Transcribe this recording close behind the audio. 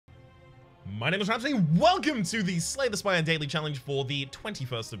My name is Rhapsody. Welcome to the Slay the Spire Daily Challenge for the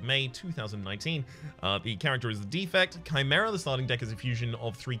 21st of May, 2019. The character is the Defect. Chimera, the starting deck is a fusion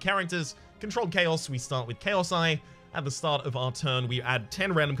of 3 characters. Controlled Chaos, we start with Chaos Eye. At the start of our turn, we add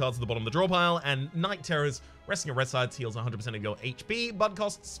 10 random cards to the bottom of the draw pile, and Night Terrors, resting at red side, heals 100% of your HP, but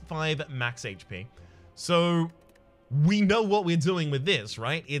costs 5 max HP. So, we know what we're doing with this,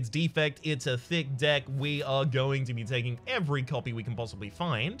 right? It's Defect, it's a thick deck. We are going to be taking every copy we can possibly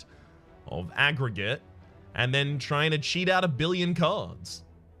find of Aggregate, and then trying to cheat out 1 billion cards.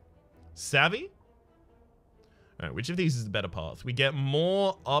 Savvy? Alright, which of these is the better path? We get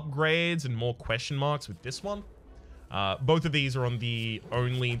more upgrades and more question marks with this one. Both of these are on the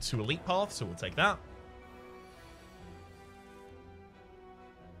only to elite path, so we'll take that.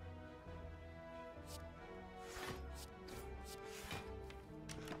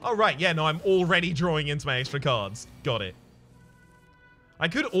 Oh, right, yeah, no, I'm already drawing into my extra cards. Got it. I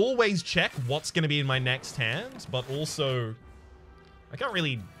could always check what's going to be in my next hand, but also, I can't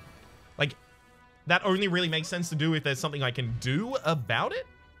really, like, that only really makes sense to do if there's something I can do about it.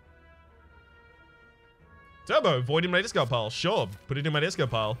 Turbo, void in my discard pile. Sure, put it in my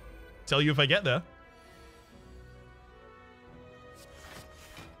discard pile. Tell you if I get there.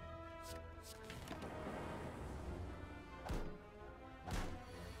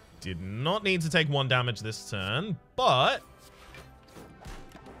 Did not need to take 1 damage this turn, but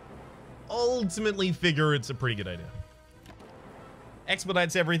ultimately figure it's a pretty good idea.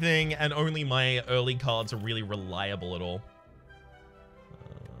 Expedites everything, and only my early cards are really reliable at all.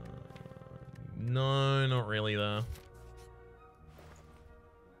 No, not really though.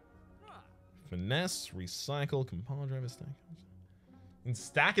 Finesse, recycle, compile driver, stack. And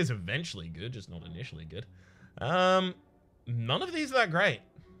stack is eventually good, just not initially good. None of these are that great.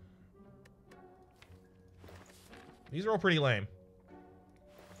 These are all pretty lame.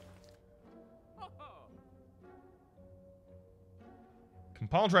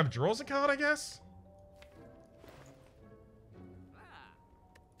 Compile drive draws a card, I guess?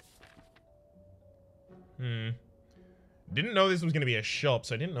 Didn't know this was going to be a shop,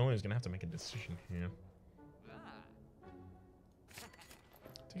 so I didn't know I was going to have to make a decision here.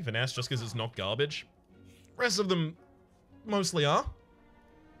 Take a finesse just because it's not garbage. Rest of them mostly are.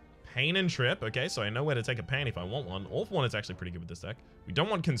 Pain and trip. Okay, so I know where to take a pain if I want one. All for one is actually pretty good with this deck. We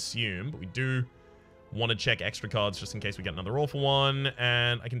don't want consume, but we do want to check extra cards just in case we get another all for one.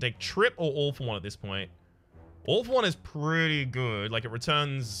 And I can take trip or all for one at this point. All for one is pretty good. Like, it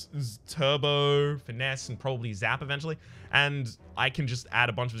returns turbo, finesse, and probably zap eventually. And I can just add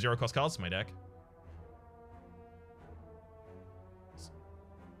a bunch of 0-cost cards to my deck.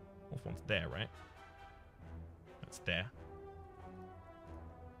 All for one's there, right? That's there.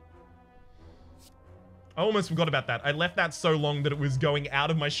 I almost forgot about that. I left that so long that it was going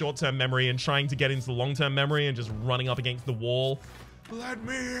out of my short-term memory and trying to get into the long-term memory and just running up against the wall. Let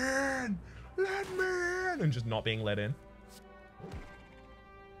me in! Let me in! And just not being let in.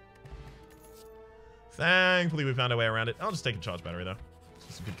 Thankfully, we found our way around it. I'll just take a charge battery, though. It's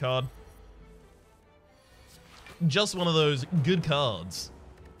just a good card. Just one of those good cards.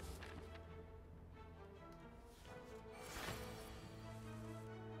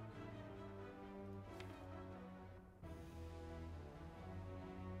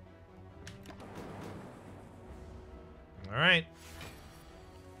 All right.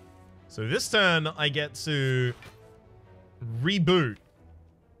 So this turn, I get to reboot.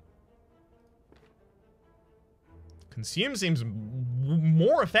 Consume seems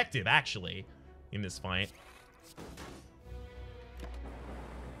more effective, actually, in this fight.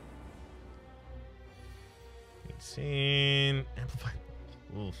 Amplify.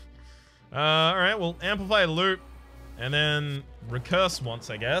 Oof. All right, we'll amplify loop, and then recurse once,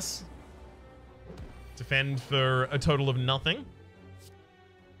 I guess. Defend for a total of nothing.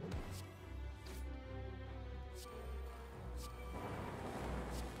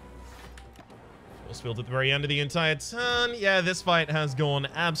 Force field at the very end of the entire turn. Yeah, this fight has gone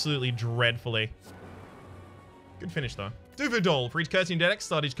absolutely dreadfully. Good finish, though. Duvidol. For each curse in your deck,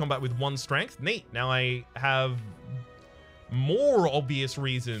 start each combat with 1 strength. Neat. Now I have more obvious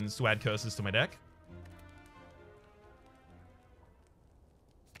reasons to add curses to my deck.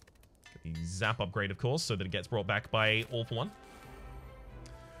 The zap upgrade, of course, so that it gets brought back by all for one.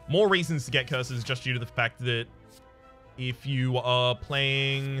 More reasons to get curses just due to the fact that if you are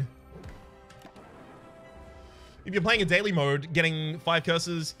playing... If you're playing a daily mode, getting 5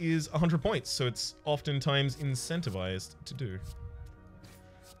 curses is 100 points, so it's oftentimes incentivized to do.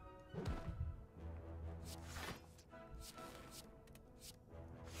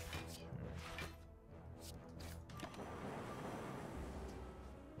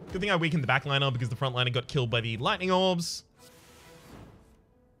 Good thing I weakened the backliner because the frontliner got killed by the lightning orbs.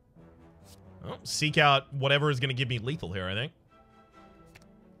 Oh, seek out whatever is going to give me lethal here, I think.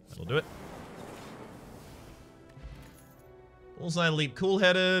 That'll do it. Bullseye leap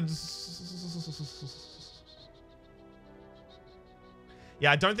cool-headed.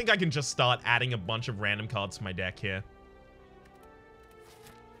 Yeah, I don't think I can just start adding a bunch of random cards to my deck here.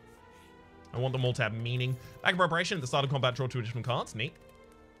 I want them all to have meaning. Back in preparation, at the start of combat, draw 2 additional cards. Neat.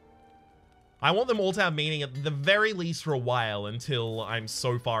 I want them all to have meaning at the very least for a while until I'm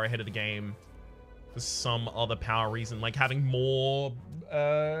so far ahead of the game for some other power reason, like having more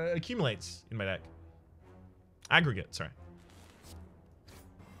accumulates in my deck. Aggregate, sorry.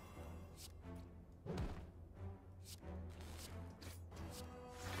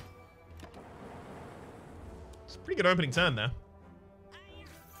 It's a pretty good opening turn there.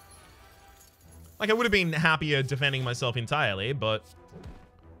 Like, I would have been happier defending myself entirely, but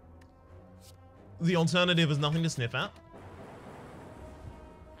the alternative is nothing to sniff at.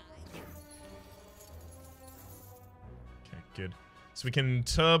 Okay, good. So we can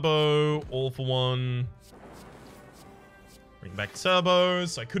turbo all for one. Bring back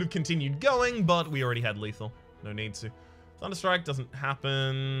turbos. I could have continued going, but we already had lethal. No need to. Thunderstrike doesn't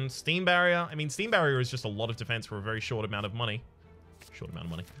happen. Steam Barrier. I mean, Steam Barrier is just a lot of defense for a very short amount of money. Short amount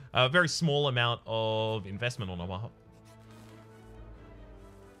of money. A very small amount of investment on our behalf.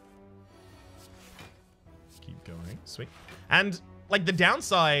 Keep going. Sweet. And, like, the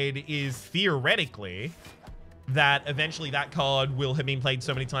downside is theoretically that eventually that card will have been played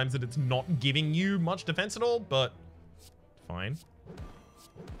so many times that it's not giving you much defense at all, but fine.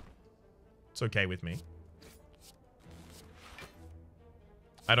 It's okay with me.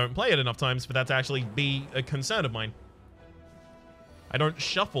 I don't play it enough times for that to actually be a concern of mine. I don't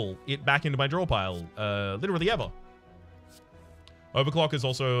shuffle it back into my draw pile, literally ever. Overclock is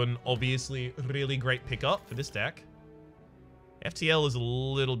also an obviously really great pickup for this deck. FTL is a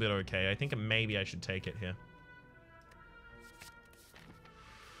little bit okay. I think maybe I should take it here.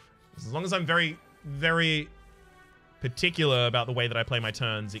 As long as I'm very, very particular about the way that I play my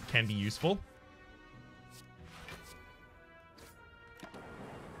turns, it can be useful.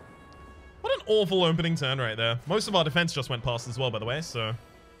 What an awful opening turn right there. Most of our defense just went past as well, by the way, so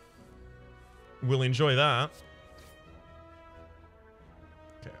we'll enjoy that.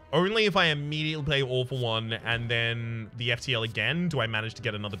 Okay. Only if I immediately play all for one and then the FTL again do I manage to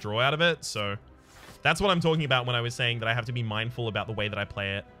get another draw out of it. So that's what I'm talking about when I was saying that I have to be mindful about the way that I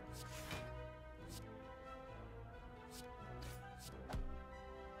play it.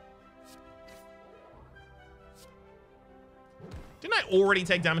 Didn't I already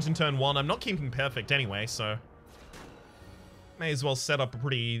take damage in turn 1? I'm not keeping perfect anyway, so may as well set up a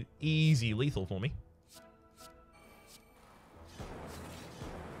pretty easy lethal for me.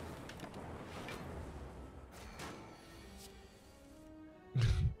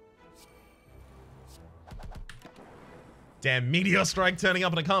 Damn, Meteor Strike turning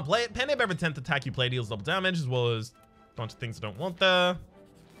up and I can't play it. Pen every 10th attack you play deals double damage, as well as a bunch of things I don't want there.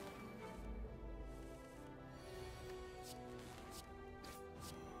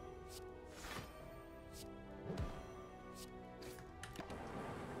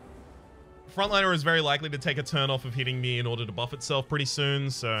 Frontliner is very likely to take a turn off of hitting me in order to buff itself pretty soon,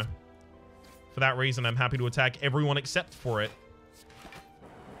 so for that reason, I'm happy to attack everyone except for it.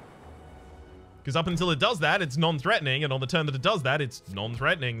 Because up until it does that, it's non-threatening, and on the turn that it does that, it's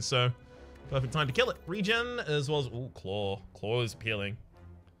non-threatening, so perfect time to kill it. Regen, as well as... Ooh, Claw. Claw is appealing.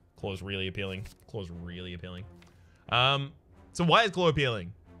 Claw is really appealing. Claw is really appealing. So why is Claw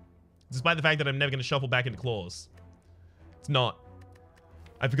appealing? Despite the fact that I'm never going to shuffle back into Claws. It's not.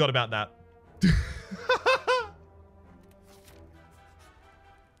 I forgot about that.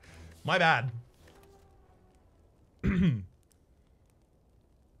 My bad.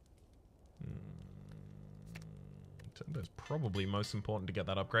 That's probably most important to get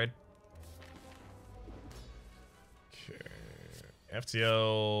that upgrade. Okay. FTL.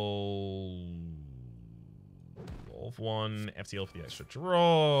 All for one. FTL for the extra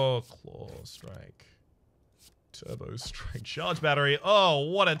draw. Claw strike. Turbo strike. Charge battery.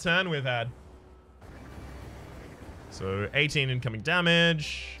 Oh, what a turn we've had. So 18 incoming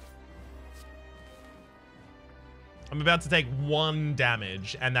damage. I'm about to take 1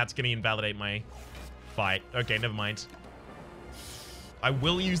 damage, and that's going to invalidate my fight. Okay, never mind. I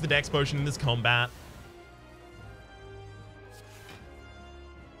will use the Dex Potion in this combat.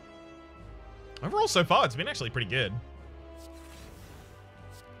 Overall, so far, it's been actually pretty good.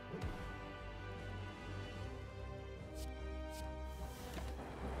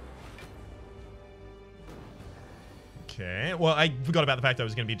 Okay. Well, I forgot about the fact that I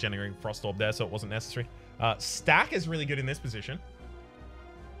was going to be generating Frost Orb there, so it wasn't necessary. Stack is really good in this position.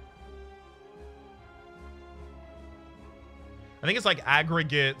 I think it's like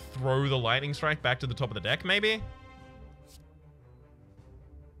aggregate, throw the lightning strike back to the top of the deck, maybe?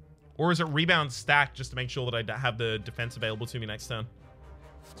 Or is it rebound stack just to make sure that I have the defense available to me next turn?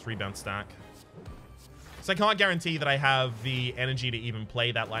 It's rebound stack. So I can't guarantee that I have the energy to even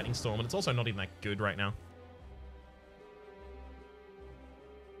play that lightning storm, and it's also not even that good right now.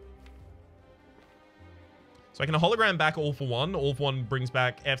 So I can hologram back All for One. All for One brings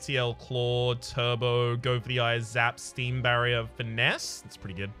back FTL, Claw, Turbo, Go for the Eyes, Zap, Steam Barrier, Finesse. That's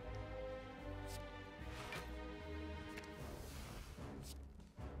pretty good.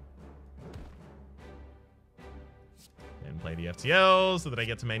 And play the FTL so that I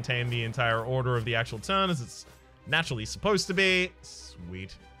get to maintain the entire order of the actual turn as it's naturally supposed to be.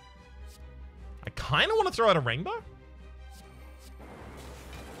 Sweet. I kind of want to throw out a Rainbow.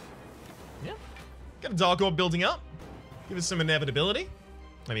 Yeah. Got a Dark Orb building up. Give us some inevitability.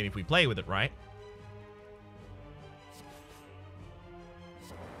 I mean, if we play with it right.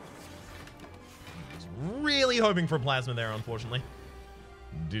 Was really hoping for a Plasma there, unfortunately.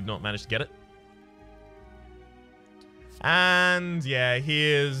 Did not manage to get it. And yeah,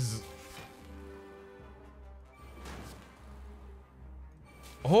 here's...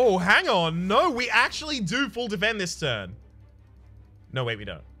 Oh, hang on. No, we actually do full defend this turn. No, wait, we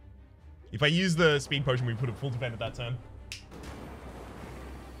don't. If I use the speed potion, we put a full defend at that turn.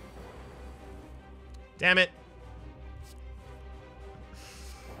 Damn it.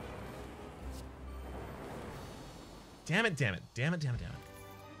 Damn it, damn it, damn it, damn it, damn it.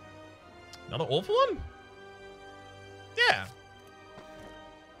 Another awful one? Yeah.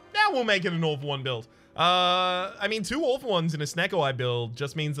 Now we'll make it an awful one build. I mean, 2 awful ones in a Snecko Eye build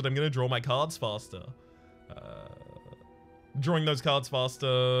just means that I'm going to draw my cards faster. Drawing those cards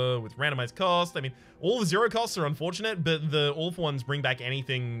faster with randomized cost. I mean, all the 0 costs are unfortunate, but the awful ones bring back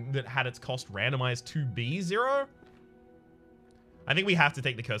anything that had its cost randomized to be 0. I think we have to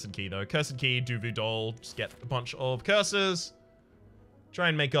take the Cursed Key, though. Cursed Key, do Doll, just get a bunch of curses. Try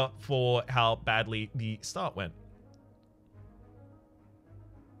and make up for how badly the start went.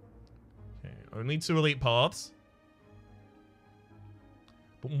 Okay, only 2 elite paths.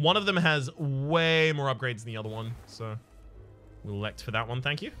 But one of them has way more upgrades than the other one, so... We'll elect for that one,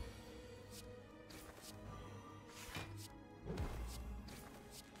 thank you.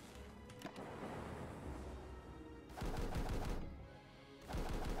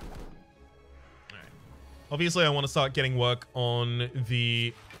 Alright. Obviously, I want to start getting work on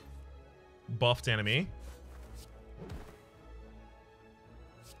the buffed enemy.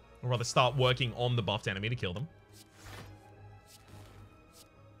 Or rather, start working on the buffed enemy to kill them.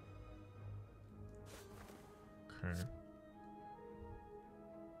 Okay.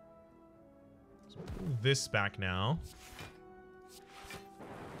 This back now.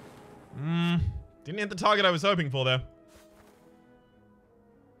 Didn't hit the target I was hoping for there.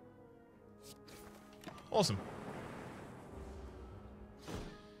 Awesome.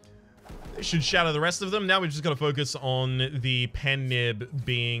 This should shatter the rest of them. Now we've just got to focus on the pen nib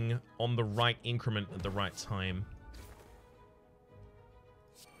being on the right increment at the right time.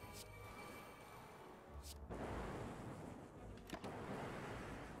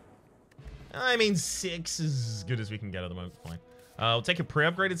 I mean, 6 is as good as we can get at the moment. Fine. We'll take a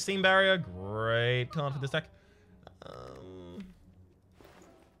pre-upgraded Steam Barrier. Great card for this deck.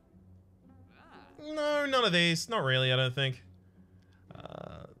 No, none of these. Not really, I don't think.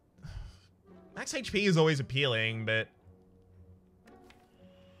 Max HP is always appealing, but...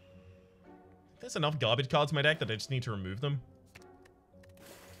 There's enough garbage cards in my deck that I just need to remove them.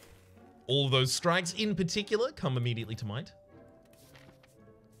 All of those strikes in particular come immediately to mind.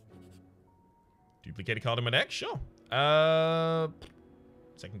 Duplicate a card in my deck? Sure.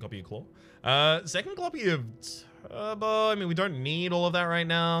 Second copy of Claw. Second copy of Turbo. I mean, we don't need all of that right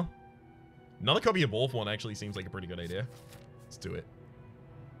now. Another copy of Awful One actually seems like a pretty good idea. Let's do it.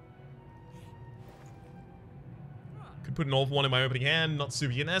 Could put an Awful One in my opening hand. Not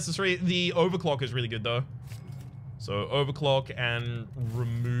super necessary. The Overclock is really good, though. So, Overclock and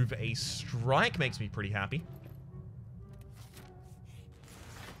remove a strike makes me pretty happy.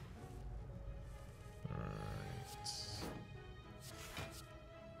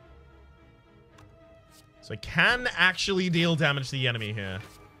 So I can actually deal damage to the enemy here.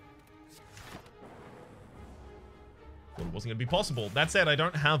 Thought it wasn't going to be possible. That said, I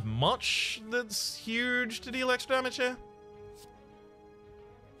don't have much that's huge to deal extra damage here.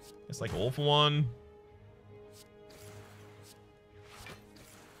 It's like All for One.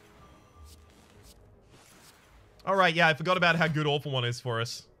 Alright, yeah, I forgot about how good Awful One is for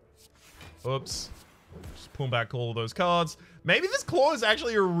us. Oops. Just pull back all of those cards. Maybe this claw is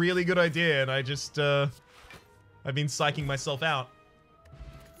actually a really good idea, and I just, I've been psyching myself out.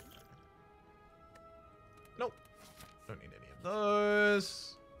 Nope. Don't need any of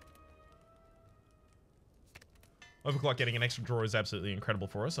those. Overclock getting an extra draw is absolutely incredible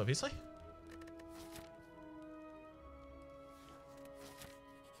for us, obviously.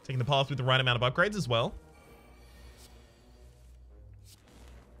 Taking the path with the right amount of upgrades as well.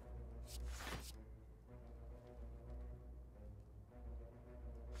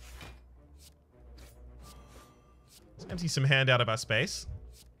 Let's empty some hand out of our space.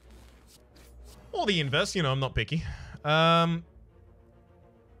 Or the inverse, you know, I'm not picky. I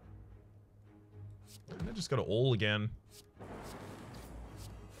just got to all again.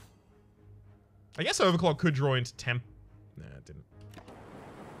 I guess Overclock could draw into temp. Nah, it didn't.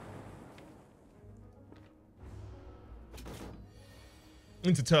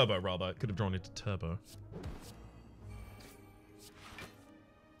 Into turbo, rather. It could have drawn into turbo.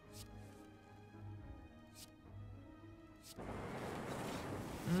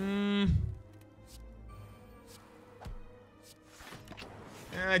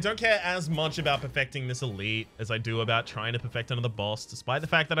 I don't care as much about perfecting this elite as I do about trying to perfect another boss, despite the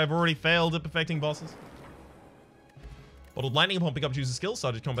fact that I've already failed at perfecting bosses. Bottled Lightning upon pickup chooses skill,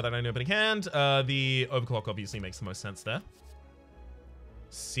 started combat that I know opening hand. The Overclock obviously makes the most sense there.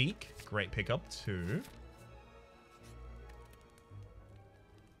 Seek, great pickup too.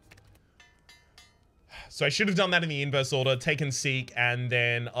 So I should have done that in the inverse order, taken Seek and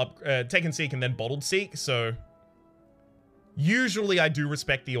then bottled Seek. So usually I do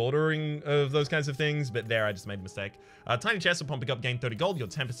respect the ordering of those kinds of things, but there I just made a mistake. Tiny chest upon pickup gain 30 gold. You're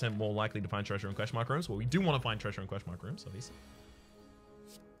 10% more likely to find treasure in question mark rooms. Well, we do want to find treasure in question mark rooms, obviously.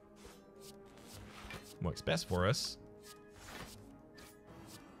 Works best for us.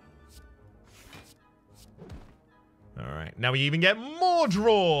 All right, now we even get more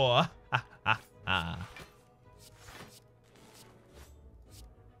draw. I'm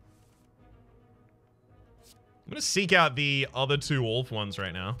gonna seek out the other two Wolf ones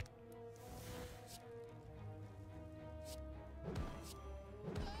right now.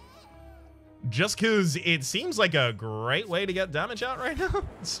 Just because it seems like a great way to get damage out right now.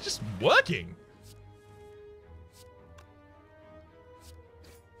 It's just working.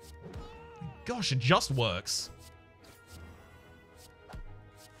 Gosh, it just works.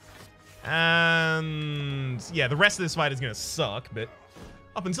 And yeah, the rest of this fight is gonna suck, but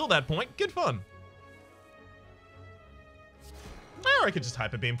up until that point, good fun. Or I could just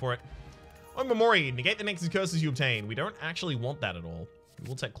Hyper Beam for it. On Memori, negate the Nexus curses you obtain. We don't actually want that at all. We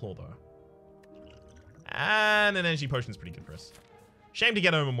will take Claw though. And an Energy Potion's pretty good for us. Shame to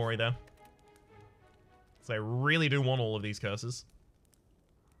get on Memori though. So I really do want all of these curses.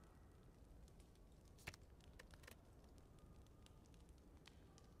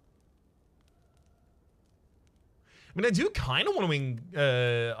 I mean, I do kind of want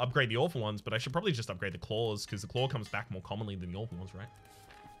to upgrade the Awful Ones, but I should probably just upgrade the Claws, because the Claw comes back more commonly than the Awful Ones, right?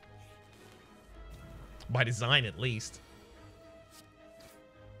 By design, at least.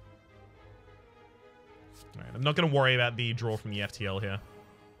 Alright, I'm not going to worry about the draw from the FTL here.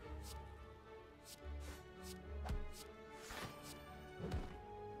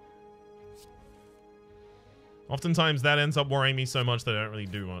 Oftentimes, that ends up worrying me so much that I don't really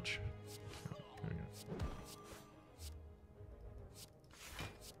do much.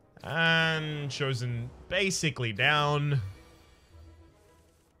 And Chosen basically down.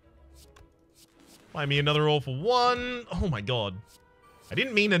 Find me another Awful One. Oh my god. I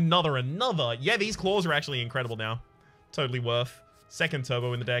didn't mean another. Yeah, these claws are actually incredible now. Totally worth. Second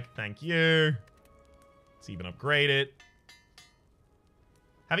turbo in the deck. Thank you. Let's even upgrade it.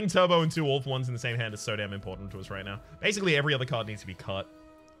 Having turbo and two Awful Ones in the same hand is so damn important to us right now. Basically, every other card needs to be cut.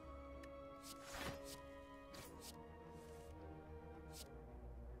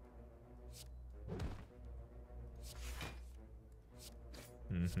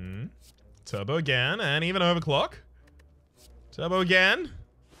 Turbo again, and even Overclock. Turbo again.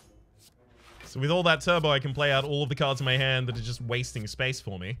 So with all that turbo, I can play out all of the cards in my hand that are just wasting space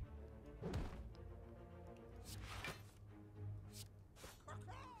for me.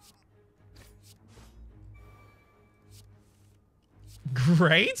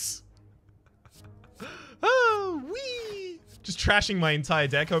 Great. Oh, wee. Just trashing my entire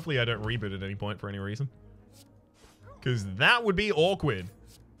deck. Hopefully I don't reboot at any point for any reason. Because that would be awkward.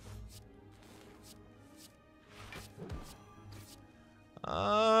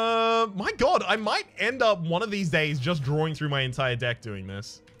 My god, I might end up one of these days just drawing through my entire deck doing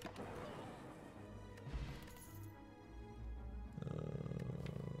this.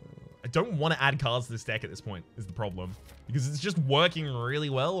 don't want to add cards to this deck at this point, is the problem. Because it's just working really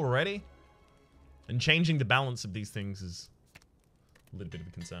well already. And changing the balance of these things is a little bit of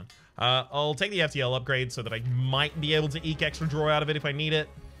a concern. I'll take the FTL upgrade so that I might be able to eke extra draw out of it if I need it.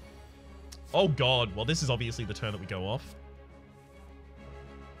 Oh god, well this is obviously the turn that we go off.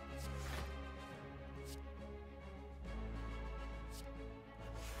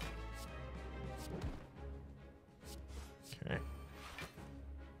 Okay.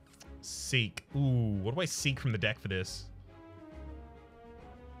 Seek. Ooh, what do I seek from the deck for this?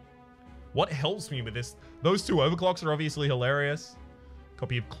 What helps me with this? Those two overclocks are obviously hilarious.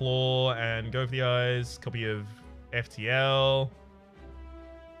 Copy of Claw and Go for the Eyes. Copy of FTL.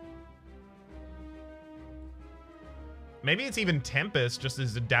 Maybe it's even Tempest, just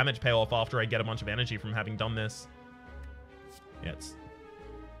as a damage payoff after I get a bunch of energy from having done this. Yeah, it's...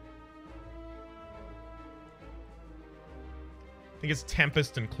 I think it's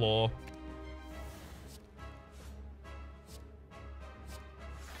Tempest and Claw.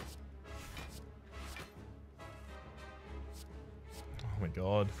 Oh my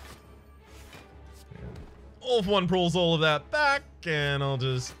god. All for one pulls all of that back, and I'll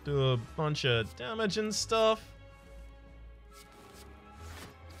just do a bunch of damage and stuff.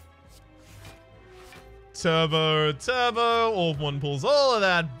 Turbo, turbo, all for one pulls all of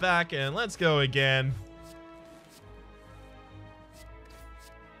that back, and let's go again.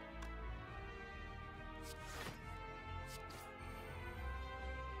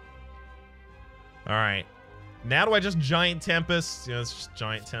 Alright. Now do I just Giant Tempest? Yeah, it's just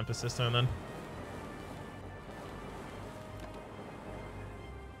Giant Tempest this turn then.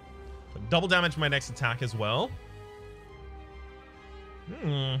 But double damage my next attack as well.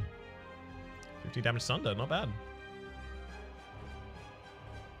 50 damage Sunder, not bad.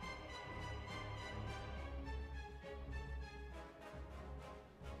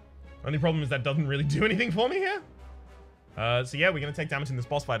 Only problem is that doesn't really do anything for me here. So yeah, we're going to take damage in this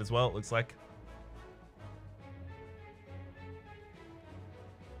boss fight as well, it looks like.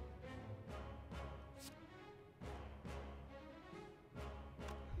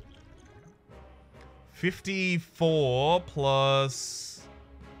 $54 plus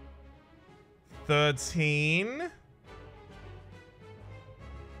 13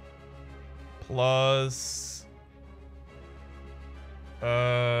 plus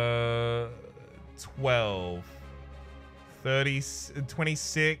 12 30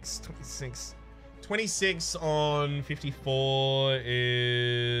 26 on 54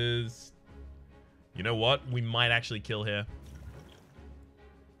 is, you know what, we might actually kill here.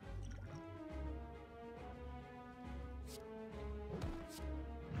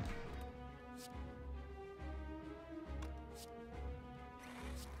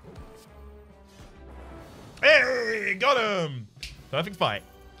 Hey, got him! Perfect fight.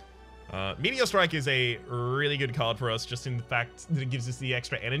 Meteor Strike is a really good card for us, just in the fact that it gives us the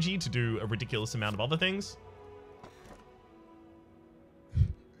extra energy to do a ridiculous amount of other things.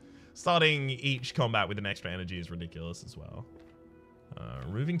 Starting each combat with an extra energy is ridiculous as well.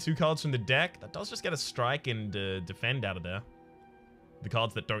 Removing 2 cards from the deck, that does just get a strike and defend out of there. The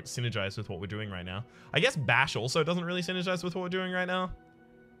cards that don't synergize with what we're doing right now. I guess Bash also doesn't really synergize with what we're doing right now.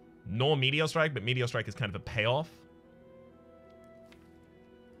 Nor Meteor Strike, but Meteor Strike is kind of a payoff.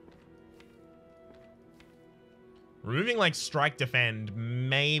 Removing, like, Strike Defend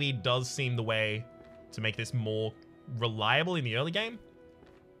maybe does seem the way to make this more reliable in the early game.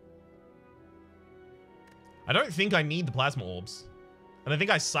 I don't think I need the Plasma Orbs. And I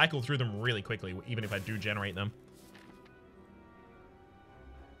think I cycle through them really quickly, even if I do generate them.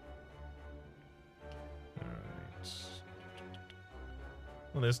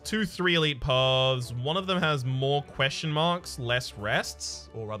 Well, there's 2 3 elite paths. One of them has more question marks, less rests,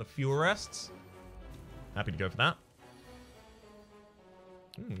 or rather fewer rests. Happy to go for that.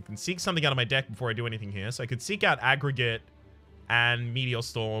 I can seek something out of my deck before I do anything here. So I could seek out Aggregate and Meteor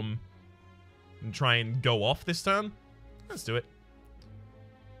Storm and try and go off this turn. Let's do it.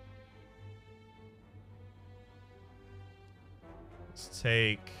 Let's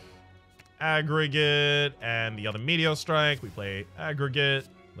take Aggregate and the other Meteor Strike. We play Aggregate,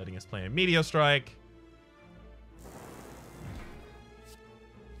 letting us play a Meteor Strike.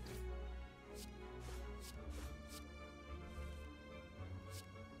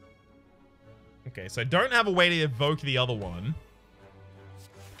 Okay, so I don't have a way to evoke the other one.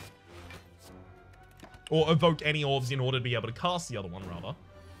 Or evoke any orbs in order to be able to cast the other one, rather.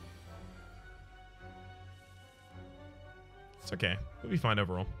 It's okay. We'll be fine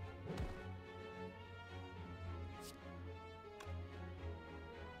overall.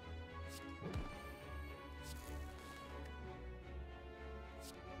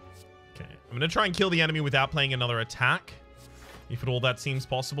 Okay, I'm gonna try and kill the enemy without playing another attack, if at all that seems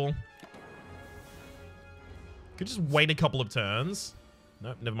possible. Could just wait a couple of turns.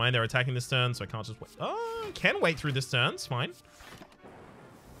 Nope, never mind, they're attacking this turn, so I can't just wait. Oh, I can wait through this turn, it's fine.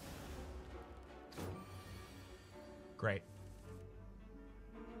 Great.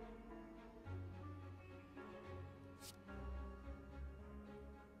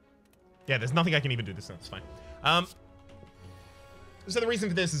 Yeah, there's nothing I can even do this turn, it's fine. So the reason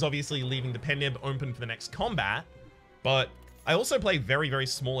for this is obviously leaving the pen nib open for the next combat, but I also play very, very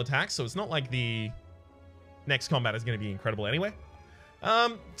small attacks, so it's not like the next combat is going to be incredible anyway.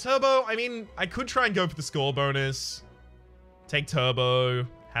 Turbo, I mean, I could try and go for the score bonus, take Turbo,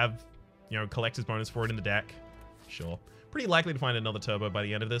 have, you know, collector's bonus for it in the deck. Sure. Pretty likely to find another Turbo by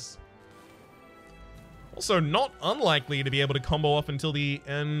the end of this. Also, not unlikely to be able to combo off until the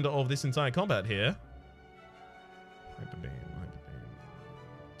end of this entire combat here. Hyper Beam.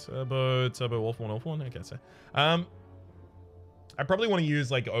 Turbo, off one, okay, so. I probably want to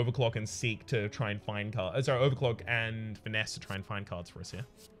use, like, Overclock and Seek to try and find cards. Sorry, Overclock and Finesse to try and find cards for us here.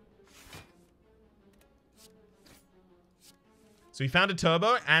 So we found a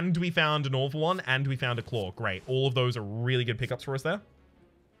Turbo, and we found an All for One, and we found a Claw. Great. All of those are really good pickups for us there.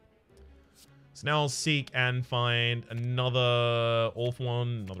 So now I'll seek and find another All for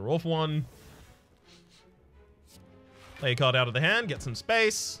One, another All for One. Play a card out of the hand, get some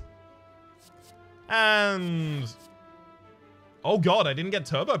space. And... oh god, I didn't get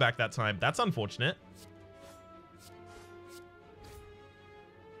Turbo back that time. That's unfortunate.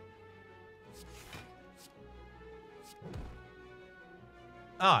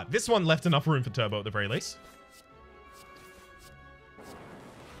 Ah, this one left enough room for Turbo at the very least.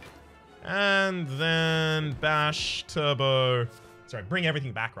 And then bash, Turbo. Sorry, bring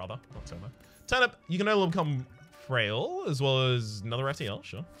everything back, rather. Not Turbo. Turnip, you can only become Frail, as well as another FTL,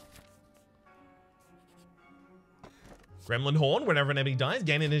 sure. Gremlin Horn, whenever an enemy dies,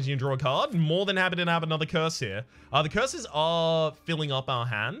 gain energy and draw a card. More than happy to have another curse here. The curses are filling up our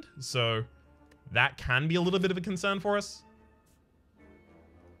hand, so that can be a little bit of a concern for us.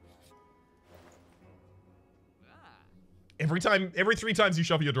 Every 3 times you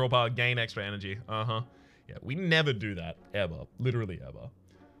shuffle your draw pile, gain extra energy. Uh-huh. Yeah, we never do that. Ever. Literally ever.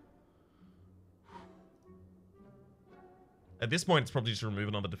 At this point, it's probably just remove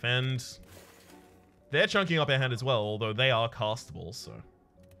another defend. They're chunking up our hand as well, although they are castable, so.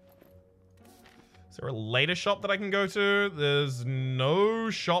 Is there a later shop that I can go to? There's no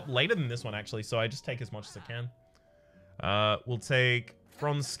shop later than this one, actually, so I just take as much as I can. We'll take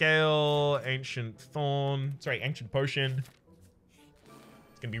Bronze Scale, Ancient Potion.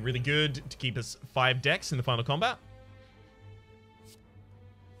 It's gonna be really good to keep us 5 decks in the final combat.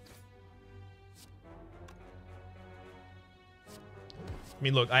 I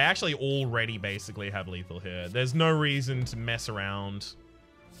mean, look, I actually already basically have lethal here. There's no reason to mess around.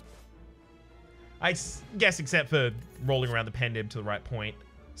 I guess except for rolling around the pen nib to the right point.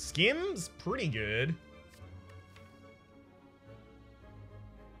 Skim's pretty good.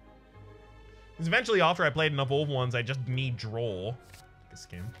 Because eventually, after I played enough All ones, I just need draw. Take a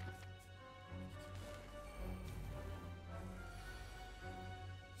skim.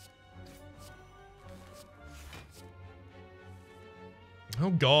 Oh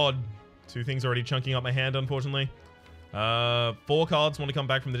god. 2 things already chunking up my hand, unfortunately. 4 cards want to come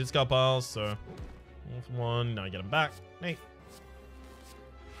back from the discard piles, so... All for 1, now I get them back. Neat.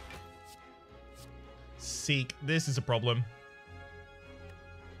 Seek. This is a problem.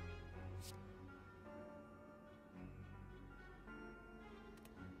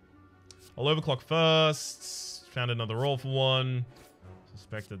 I'll overclock first. Found another All for 1.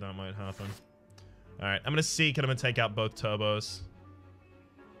 Suspected that might happen. Alright, I'm going to Seek and I'm going to take out both Turbos.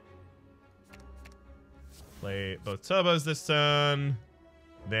 Play both Turbos this turn.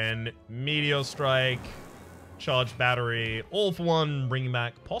 Then Meteor Strike. Charge Battery. All for 1. Bringing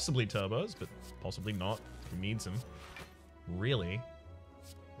back possibly Turbos, but possibly not. Who needs them? Really?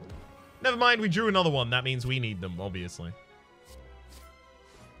 Never mind, we drew another one. That means we need them, obviously.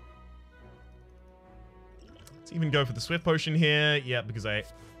 Let's even go for the Swift Potion here. Yeah, because I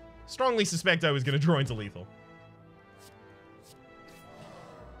strongly suspect I was going to draw into lethal.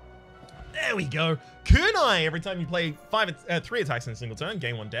 There we go. Kunai, every time you play 3 attacks in a single turn,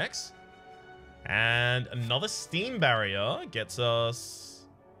 gain 1 dex. And another Steam Barrier gets us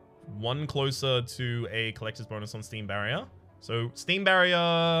 1 closer to a collector's bonus on Steam Barrier. So Steam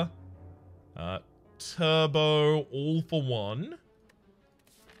Barrier, Turbo, All for 1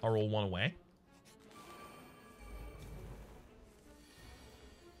 are all 1 away.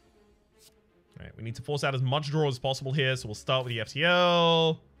 Alright, we need to force out as much draw as possible here, so we'll start with the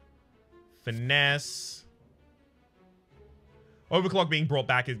FTL. Finesse. Overclock being brought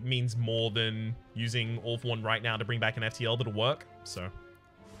back, it means more than using All for One right now to bring back an FTL that'll work. So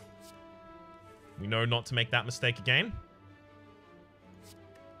we know not to make that mistake again.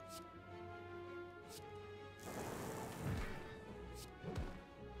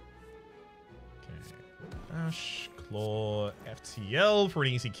 Okay. Ash, Claw, FTL for an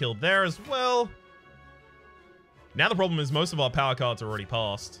easy kill there as well. Now the problem is most of our power cards are already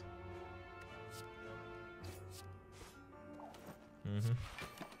passed.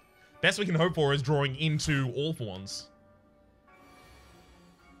 Best we can hope for is drawing into All for Ones.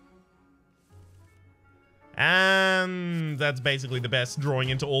 And that's basically the best drawing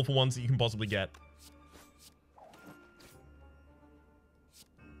into All for Ones that you can possibly get.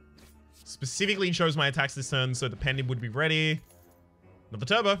 Specifically shows my attacks this turn, so the pendant would be ready. Another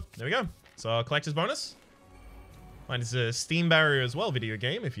turbo. There we go. So our collector's bonus. Mine is a Steam Barrier as well, video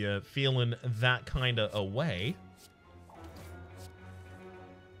game, if you're feeling that kind of away.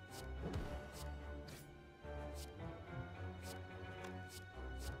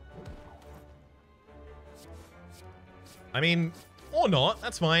 I mean, or not.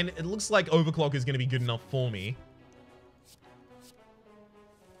 That's fine. It looks like Overclock is going to be good enough for me.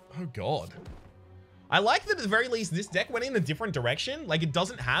 Oh, God. I like that at the very least this deck went in a different direction. Like, it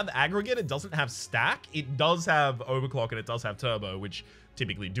doesn't have Aggregate. It doesn't have Stack. It does have Overclock and it does have Turbo, which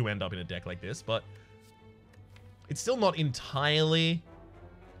typically do end up in a deck like this. But it's still not entirely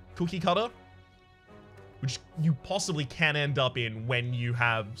cookie cutter, which you possibly can end up in when you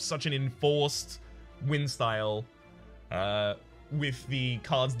have such an enforced win style with the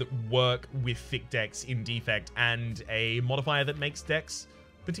cards that work with thick decks in Defect and a modifier that makes decks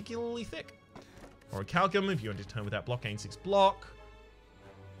particularly thick. Or a Calcum if you want to turn without block, gain 6 block.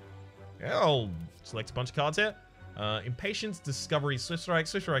 Yeah, I'll select a bunch of cards here. Impatience, Discovery, Swift Strike.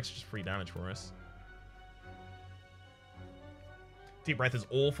 Swift Strike's just free damage for us. Deep Breath is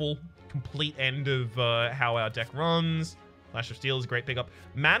awful. Complete end of how our deck runs. Flash of Steel is a great pickup.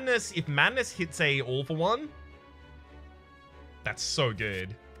 Madness, if Madness hits a All for One, that's so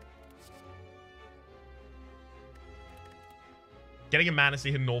good. Getting a Madness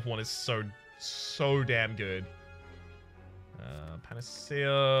to hit an All for One is so damn good.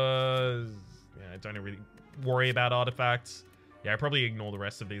 Panacea. Yeah, I don't really worry about artifacts. Yeah, I probably ignore the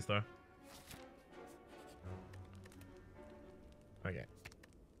rest of these though. Okay.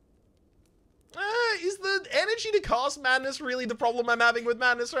 Is the energy to cast Madness really the problem I'm having with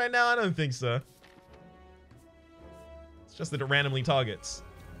Madness right now? I don't think so. It's just that it randomly targets.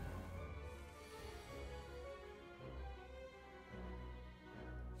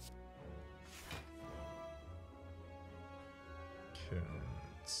 Okay,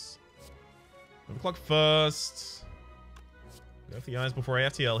 let's overclock first. Go for the eyes before I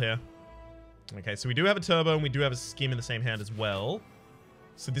FTL here. Okay, so we do have a turbo and we do have a skim in the same hand as well.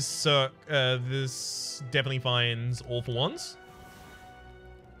 So this this definitely finds All for Ones.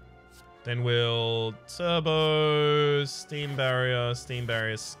 Then we'll turbo, Steam Barrier,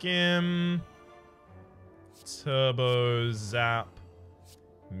 skim, turbo, zap,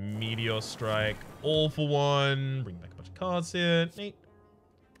 Meteor Strike, All for One. Bring back a bunch of cards here. Neat.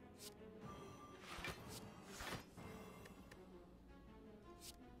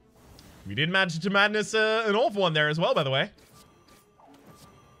 We did manage to madness an All for One there as well, by the way.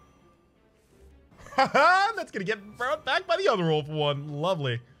 Haha, that's gonna get brought back by the other All for One.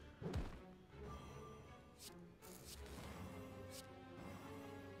 Lovely.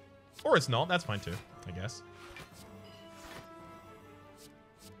 Or it's not. That's fine too, I guess.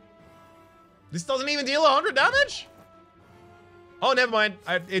 This doesn't even deal 100 damage? Oh, never mind.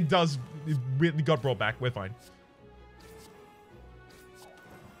 It does. It got brought back. We're fine.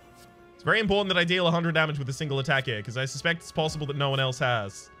 It's very important that I deal 100 damage with a single attack here, because I suspect it's possible that no one else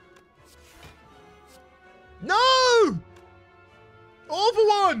has. No! All for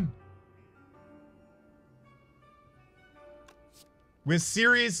One! We're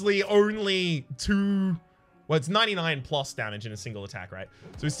seriously only two... Well, it's 99 plus damage in a single attack, right?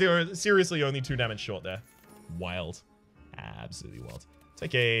 So we're seriously only 2 damage short there. Wild. Absolutely wild.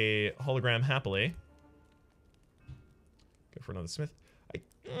 Take a hologram happily. Go for another Smith.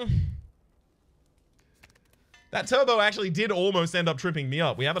 That turbo actually did almost end up tripping me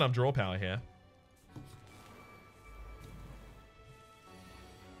up. We have enough draw power here.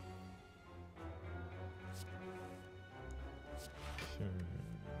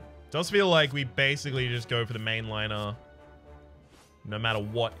 Does feel like we basically just go for the mainliner no matter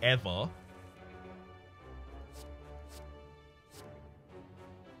whatever.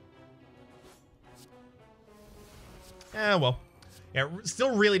 Yeah, well. Yeah, it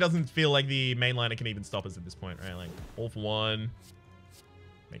still really doesn't feel like the mainliner can even stop us at this point, right? Like, all for one.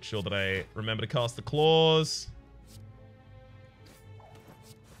 Make sure that I remember to cast the claws.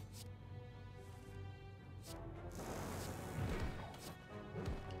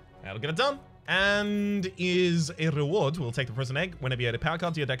 That'll get it done. And is a reward. We'll take the frozen egg. Whenever you add a power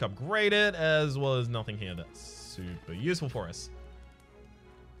card to your deck, upgrade it, as well as nothing here that's super useful for us.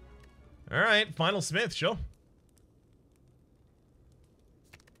 Alright, final Smith, sure.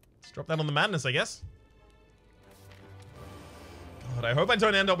 Let's drop that on the madness, I guess. God, I hope I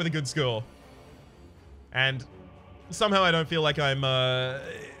don't end up with a good score. And somehow I don't feel like I'm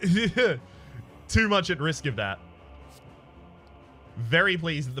too much at risk of that. Very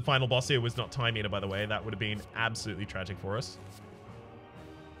pleased that the final boss here was not Time Eater, by the way. That would have been absolutely tragic for us.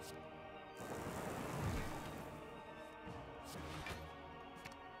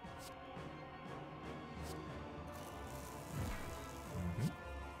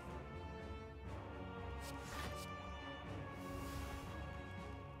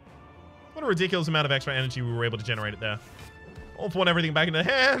 What a ridiculous amount of extra energy we were able to generate it there. All for one, everything back in the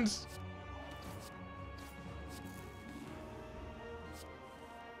hands.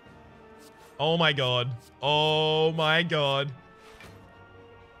 Oh my god. Oh my god.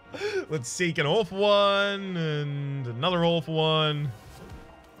 Let's seek an all for one and another all for one.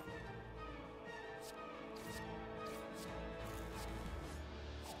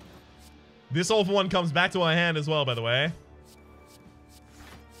 This all for one comes back to our hand as well, by the way.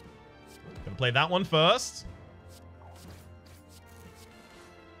 Gonna play that one first.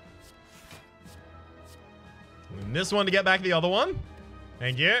 And this one to get back the other one.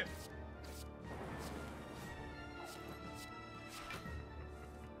 Thank you.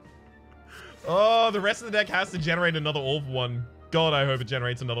 Oh, the rest of the deck has to generate another all for one. God, I hope it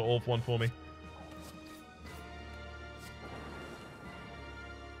generates another all for one for me.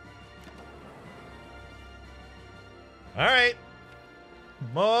 Alright.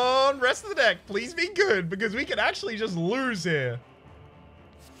 Come on, rest of the deck. Please be good, because we can actually just lose here.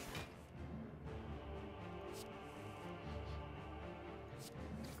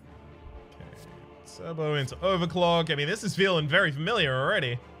 Okay. Turbo into overclock. I mean, this is feeling very familiar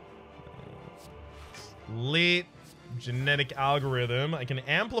already. Lit genetic algorithm. I can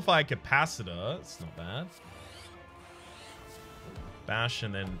amplify capacitor. It's not bad. Bash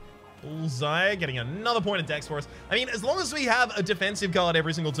and then bullseye, getting another point of dex for us. I mean, as long as we have a defensive card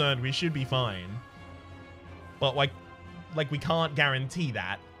every single turn, we should be fine. But like we can't guarantee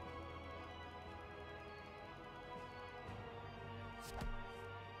that.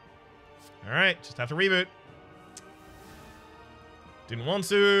 All right, just have to reboot. Didn't want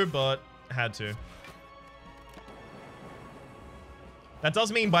to, but had to. That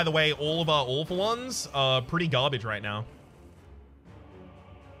does mean, by the way, all of our all-for-ones are pretty garbage right now.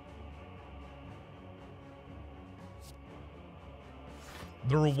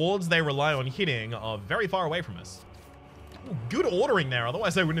 The rewards they rely on hitting are very far away from us. Ooh, good ordering there,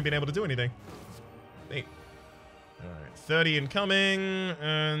 otherwise I wouldn't have been able to do anything. Neat. Alright, 30 incoming,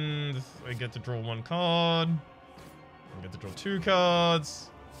 and I get to draw one card. I get to draw two cards.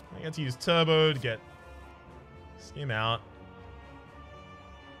 I get to use Turbo to get Skim out.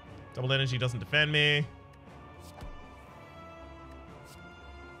 Double energy doesn't defend me.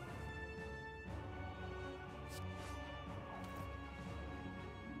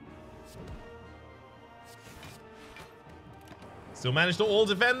 Still managed to all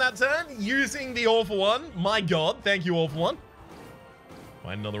defend that turn using the all for one. My god, thank you all for one.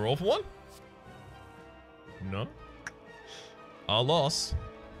 Find another all for one. No. Our loss.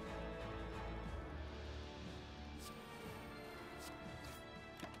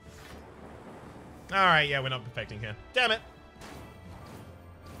 Alright, yeah, we're not perfecting here. Damn it.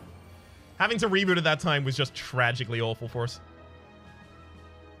 Having to reboot at that time was just tragically awful for us.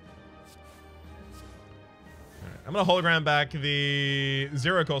 Alright, I'm gonna hologram back the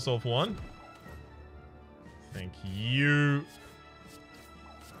zero cost all for one. Thank you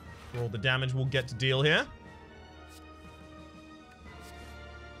for all the damage we'll get to deal here.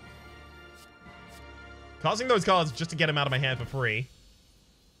 Casting those cards just to get them out of my hand for free.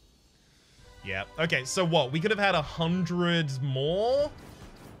 Yeah. Okay, so what? We could have had 100 more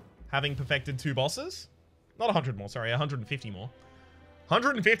having perfected two bosses? Not 100 more, sorry, 150 more.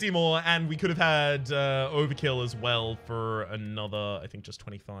 150 more, and we could have had overkill as well for another, I think, just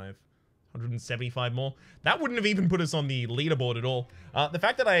 25. 175 more. That wouldn't have even put us on the leaderboard at all. The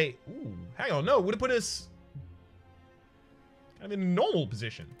fact that I... Ooh, hang on, no, would have put us kind of in a normal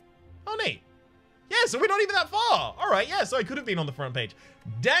position. Oh, neat. Yeah, so we're not even that far. All right, yeah, so I could have been on the front page.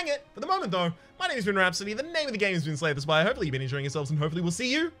 Dang it. For the moment, though, my name has been Rhapsody. The name of the game has been Slay the Spire. Hopefully you've been enjoying yourselves, and hopefully we'll see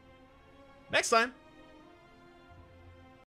you next time.